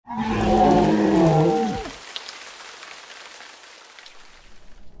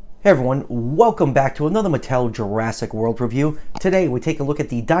Hey everyone, welcome back to another Mattel Jurassic World review. Today we take a look at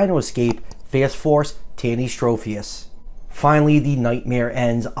the Dino Escape Fast Force Tanystropheus. Finally, the nightmare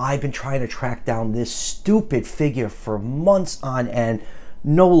ends. I've been trying to track down this stupid figure for months on end.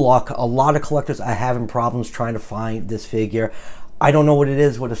 No luck. A lot of collectors are having problems trying to find this figure. I don't know what it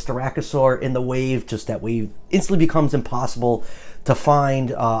is with a Styracosaur in the wave, just that wave instantly becomes impossible to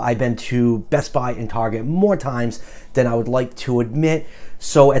find. I've been to Best Buy and Target more times than I would like to admit.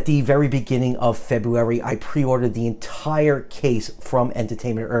 So at the very beginning of February, I pre-ordered the entire case from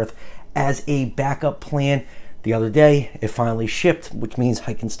Entertainment Earth as a backup plan. The other day, it finally shipped, which means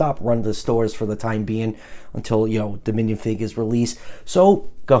I can stop running the stores for the time being until, Dominion figures release. So,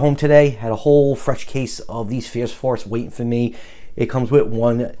 got home today, had a whole fresh case of these Fast Force waiting for me. It comes with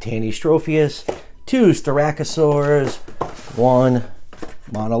one Tanystropheus, two Styracosaurs, one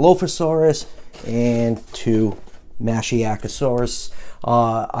Monolophosaurus, and two Mashiacosaurus.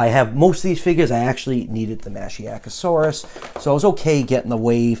 I have most of these figures. I actually needed the Mashiacosaurus, so I was okay getting the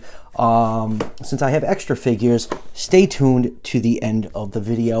wave. Since I have extra figures, stay tuned to the end of the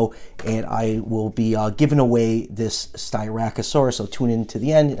video, and I will be giving away this Styracosaurus, so tune in to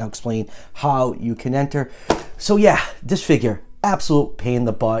the end, and I'll explain how you can enter. So yeah, this figure, absolute pain in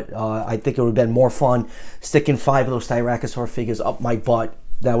the butt. I think it would have been more fun sticking 5 of those Styracosaur figures up my butt.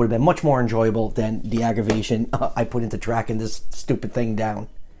 That would have been much more enjoyable than the aggravation I put into tracking this stupid thing down.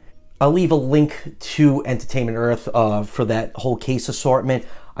 I'll leave a link to Entertainment Earth for that whole case assortment.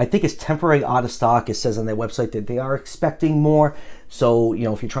 I think it's temporary out of stock. It says on their website that they are expecting more. So,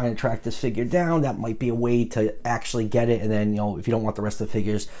 if you're trying to track this figure down, that might be a way to actually get it. And then, if you don't want the rest of the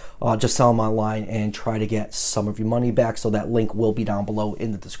figures, just sell them online and try to get some of your money back. So that link will be down below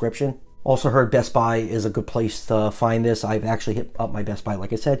in the description. Also heard Best Buy is a good place to find this. I've actually hit up my Best Buy,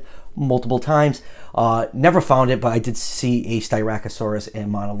 like I said, multiple times. Never found it, but I did see a Styracosaurus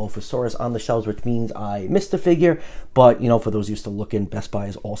and Monolophosaurus on the shelves, which means I missed the figure. But, for those used to looking, Best Buy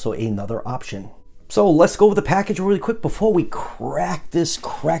is also another option. So let's go over the package really quick before we crack this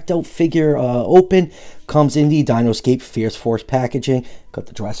cracked out figure open. Comes in the Dino Escape Fast Force packaging. Got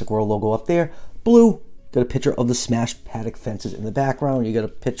the Jurassic World logo up there. Blue. Got a picture of the smashed paddock fences in the background. You got a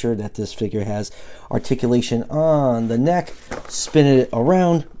picture that this figure has articulation on the neck. Spinning it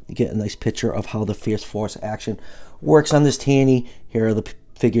around, you get a nice picture of how the Fast Force action works on this Tanny. Here are the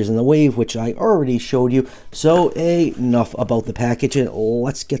figures in the wave, which I already showed you. So enough about the packaging.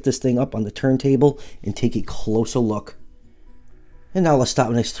 Let's get this thing up on the turntable and take a closer look. And now let's start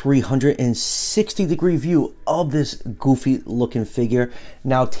with a nice 360-degree view of this goofy-looking figure.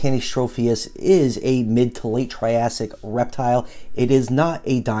 Now, Tanystropheus is a mid to late Triassic reptile. It is not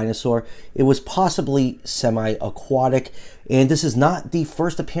a dinosaur. It was possibly semi-aquatic, and this is not the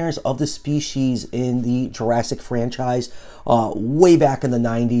first appearance of the species in the Jurassic franchise. Way back in the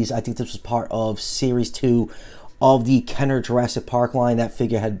 90s, I think this was part of Series 2 of the Kenner Jurassic Park line. That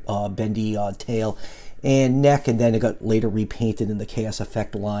figure had bendy tail and neck, and then it got later repainted in the Chaos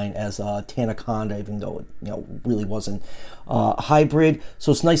Effect line as Tanaconda, even though it really wasn't hybrid.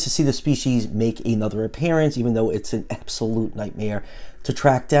 So it's nice to see the species make another appearance, even though it's an absolute nightmare to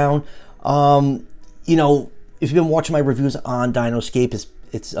track down. If you've been watching my reviews on Dino Escape,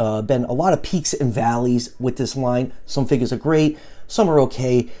 it's been a lot of peaks and valleys with this line. Some figures are great, some are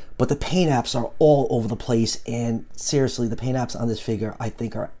okay, but the paint apps are all over the place, and seriously, the paint apps on this figure I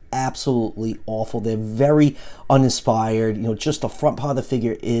think are absolutely awful. They're very uninspired. Just the front part of the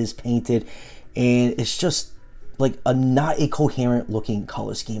figure is painted, and it's just like not a coherent looking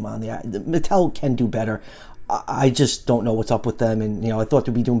color scheme on there. Mattel can do better. I just don't know what's up with them, and I thought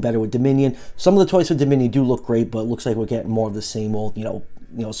they'd be doing better with Dominion. Some of the toys for Dominion do look great, but it looks like we're getting more of the same old,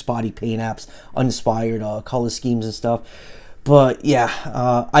 spotty paint apps, uninspired color schemes and stuff. But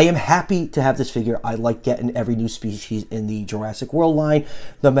yeah, I am happy to have this figure. I like getting every new species in the Jurassic World line,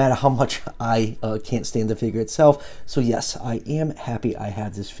 no matter how much I can't stand the figure itself. So yes, I am happy I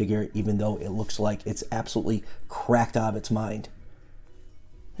have this figure, even though it looks like it's absolutely cracked out of its mind.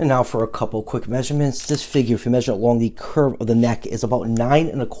 And now for a couple quick measurements. This figure, if you measure along the curve of the neck, is about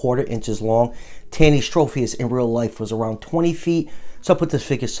 9¼ inches long. Tanystropheus in real life was around 20 feet. So I put this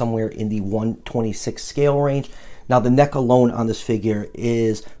figure somewhere in the 1/26 scale range. Now the neck alone on this figure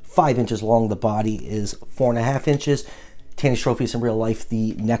is 5 inches long. The body is 4.5 inches. Tanystropheus in real life,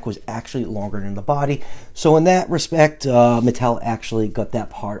 the neck was actually longer than the body. So in that respect, Mattel actually got that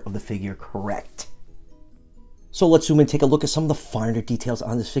part of the figure correct. So let's zoom in and take a look at some of the finer details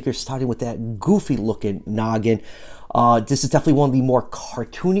on this figure, starting with that goofy looking noggin. This is definitely one of the more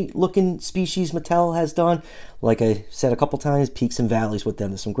cartoony looking species Mattel has done. Like I said a couple times, peaks and valleys with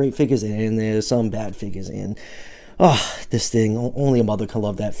them. There's some great figures and there's some bad figures. And Oh, this thing, only a mother can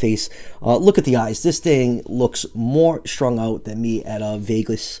love that face. Look at the eyes. This thing looks more strung out than me at a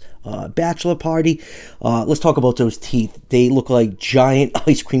Vegas bachelor party. Let's talk about those teeth. They look like giant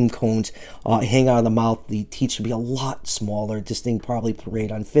ice cream cones hang out of the mouth. The teeth should be a lot smaller. This thing probably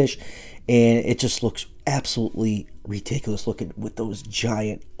preyed on fish, and it just looks absolutely ridiculous looking with those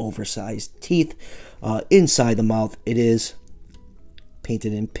giant oversized teeth. Inside the mouth, it is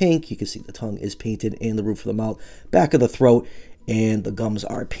painted in pink. You can see the tongue is painted and the roof of the mouth, back of the throat, and the gums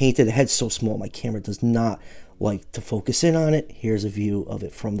are painted. The head's so small my camera does not like to focus in on it. Here's a view of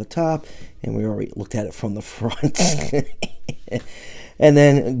it from the top, and we already looked at it from the front. And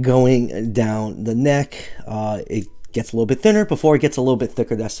then going down the neck, it gets a little bit thinner before it gets a little bit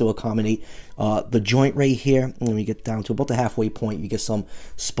thicker. That's to accommodate the joint right here. And when we get down to about the halfway point, you get some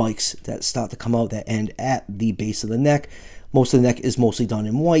spikes that start to come out that end at the base of the neck. Most of the neck is mostly done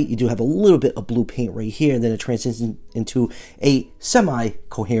in white. You do have a little bit of blue paint right here, and then it transitions into a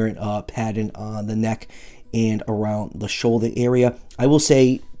semi-coherent pattern on the neck and around the shoulder area. I will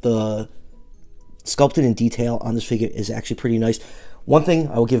say the sculpting and detail on this figure is actually pretty nice. One thing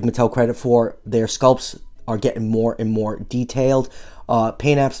I will give Mattel credit for, their sculpts are getting more and more detailed.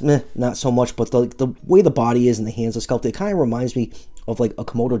 Paint apps, not so much, but the way the body is and the hands are sculpted, it kind of reminds me of like a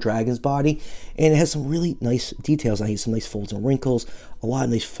Komodo dragon's body, and it has some really nice details. I have some nice folds and wrinkles, a lot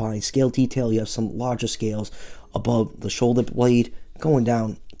of nice fine scale detail. You have some larger scales above the shoulder blade going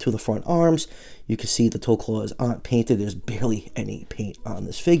down to the front arms. You can see the toe claws aren't painted. There's barely any paint on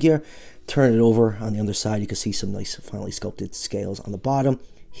this figure. Turn it over on the underside, you can see some nice finely sculpted scales on the bottom.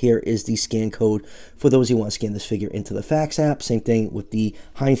 Here is the scan code for those who want to scan this figure into the fax app. Same thing with the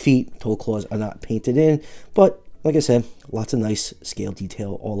hind feet. Toe claws are not painted in, but like I said, lots of nice scale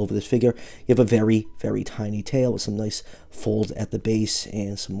detail all over this figure. You have a very, very tiny tail with some nice folds at the base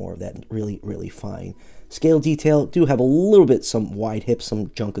and some more of that really, really fine scale detail. Do have a little bit, some wide hips,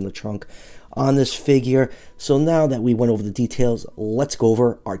 some junk in the trunk on this figure. So now that we went over the details, let's go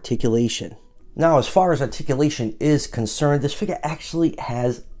over articulation. Now, as far as articulation is concerned, this figure actually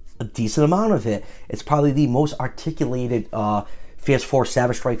has a decent amount of it. It's probably the most articulated Fast Force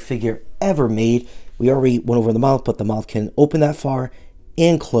Savage Strike figure ever made. We already went over the mouth, but the mouth can open that far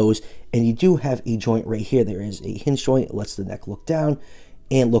and close, and you do have a joint right here. There is a hinge joint. It lets the neck look down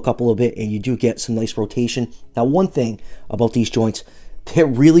and look up a little bit, and you do get some nice rotation. Now, one thing about these joints, they're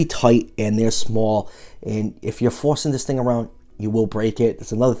really tight and they're small, and if you're forcing this thing around, you will break it.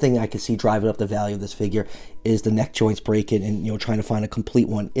 That's another thing I can see driving up the value of this figure is the neck joints breaking, and trying to find a complete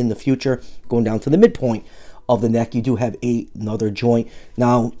one in the future. Going down to the midpoint of the neck, you do have another joint.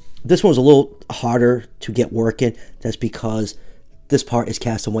 Now, this one's a little harder to get working. That's because this part is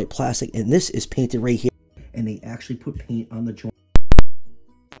cast in white plastic, and this is painted right here, and they actually put paint on the joint.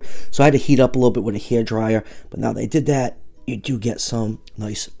 So I had to heat up a little bit with a hair dryer, but now they did that, you do get some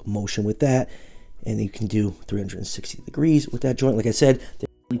nice motion with that, and you can do 360 degrees with that joint. Like I said, they're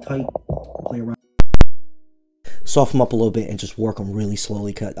really tight. Play around, soften them up a little bit, and just work them really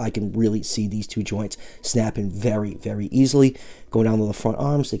slowly, because I can really see these two joints snapping very, very easily. Going down to the front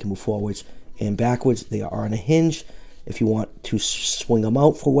arms, they can move forwards and backwards. They are on a hinge. If you want to swing them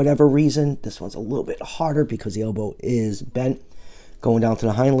out for whatever reason, this one's a little bit harder because the elbow is bent. Going down to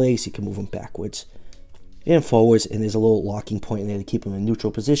the hind legs, you can move them backwards and forwards, and there's a little locking point in there to keep them in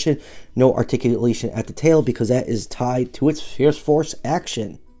neutral position. No articulation at the tail because that is tied to its Fierce Force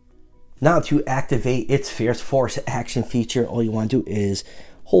action. Now, to activate its Fierce Force action feature, all you want to do is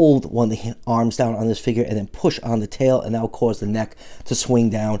hold one of the arms down on this figure and then push on the tail, and that will cause the neck to swing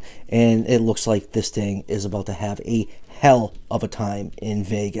down, and it looks like this thing is about to have a hell of a time in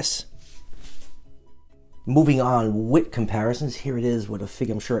Vegas. Moving on with comparisons, here it is with a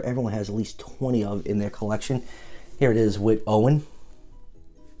figure I'm sure everyone has at least 20 of in their collection. Here it is with Owen.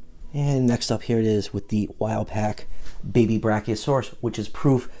 And next up, here it is with the Wild Pack Baby Brachiosaurus, which is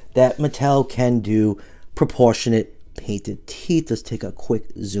proof that Mattel can do proportionate painted teeth. Let's take a quick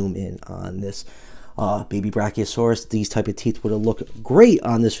zoom in on this Baby Brachiosaurus. These type of teeth would have looked great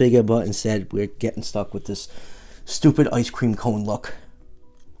on this figure, but instead we're getting stuck with this stupid ice cream cone look.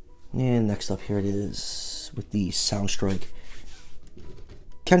 And next up, here it is with the Soundstrike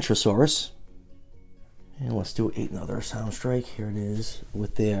Kentrosaurus. And let's do another Soundstrike. Here it is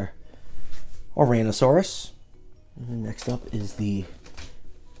with their Oranosaurus. And next up is the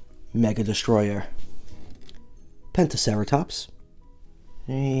Mega Destroyer Pentaceratops.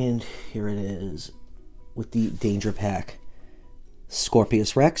 And here it is with the Danger Pack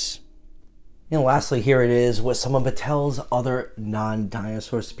Scorpius Rex. And lastly, here it is with some of Mattel's other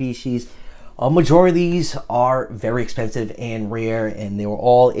non-dinosaur species. A majority of these are very expensive and rare, and they were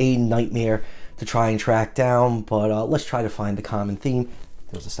all a nightmare to try and track down, but let's try to find the common theme.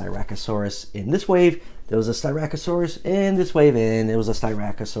 There was a Styracosaurus in this wave, there was a Styracosaurus in this wave, and there was a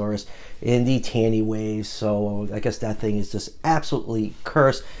Styracosaurus in the Tanny wave. So I guess that thing is just absolutely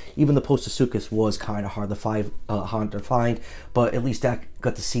cursed. Even the Postosuchus was kind of hard to find, but at least I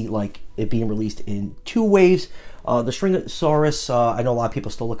got to see like it being released in 2 waves. The Stringosaurus, I know a lot of people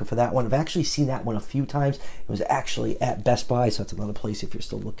are still looking for that one. I've actually seen that one a few times. It was actually at Best Buy, so that's another place if you're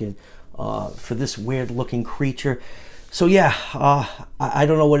still looking for this weird looking creature. So yeah, I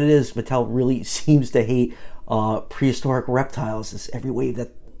don't know what it is. Mattel really seems to hate prehistoric reptiles. It's every wave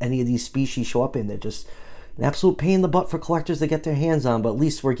that any of these species show up in, they're just an absolute pain in the butt for collectors to get their hands on. But at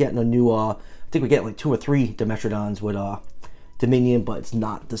least we're getting a new, I think we're getting like 2 or 3 Dimetrodons with Dominion, but it's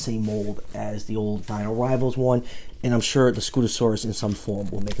not the same mold as the old Dino Rivals one. And I'm sure the Scutosaurus in some form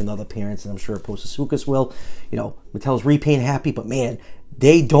will make another appearance, and I'm sure Postosuchus will. You know, Mattel's repaint happy, but man,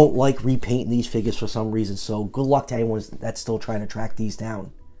 they don't like repainting these figures for some reason. So good luck to anyone that's still trying to track these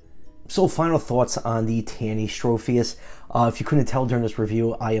down. So final thoughts on the Tanystropheus. If you couldn't tell during this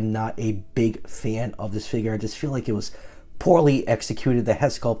review, I am not a big fan of this figure. I just feel like it was poorly executed. The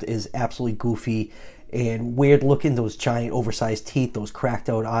head sculpt is absolutely goofy and weird looking. Those giant oversized teeth, those cracked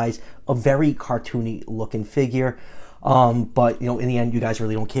out eyes, a very cartoony looking figure. But you know, in the end, you guys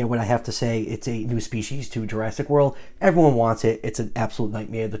really don't care what I have to say. It's a new species to Jurassic World. Everyone wants it. It's an absolute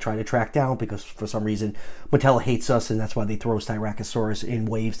nightmare to try to track down because for some reason Mattel hates us, and that's why they throw Styracosaurus in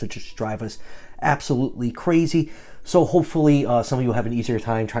waves to just drive us absolutely crazy. So hopefully some of you have an easier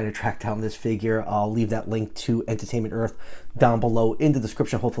time trying to track down this figure. I'll leave that link to Entertainment Earth down below in the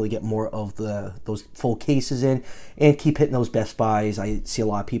description. Hopefully get more of those full cases in, and keep hitting those Best Buys. I see a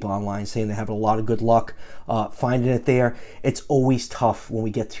lot of people online saying they have a lot of good luck finding it there. It's always tough when we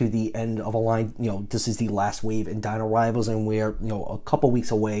get to the end of a line. You know, this is the last wave in Dino Rivals, and we're, you know, a couple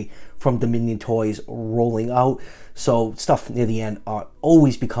weeks away from Dominion toys rolling out. So stuff near the end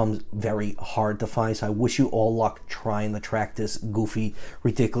always becomes very hard to find. So I wish you all luck trying to track this goofy,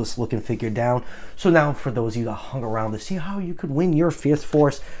 ridiculous looking figure down. So now for those of you that hung around to see how you could win your Fifth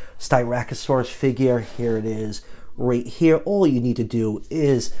Force Styracosaurus figure, here it is right here. All you need to do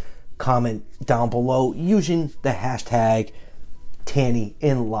is comment down below using the hashtag Tanny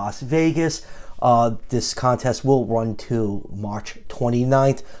in Las Vegas. This contest will run to March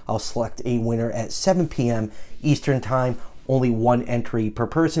 29th. I'll select a winner at 7 p.m. Eastern Time. Only 1 entry per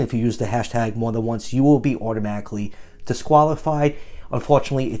person. If you use the hashtag more than once, you will be automatically disqualified.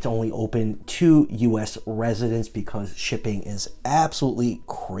 Unfortunately, it's only open to U.S. residents because shipping is absolutely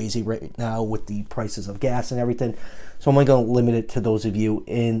crazy right now with the prices of gas and everything. So I'm only going to limit it to those of you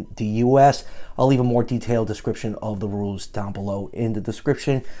in the U.S. I'll leave a more detailed description of the rules down below in the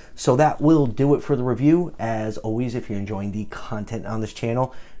description. So that will do it for the review. As always, if you're enjoying the content on this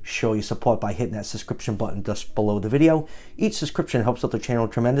channel, show your support by hitting that subscription button just below the video. Each subscription helps out the channel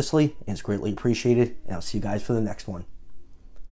tremendously and is greatly appreciated. And I'll see you guys for the next one.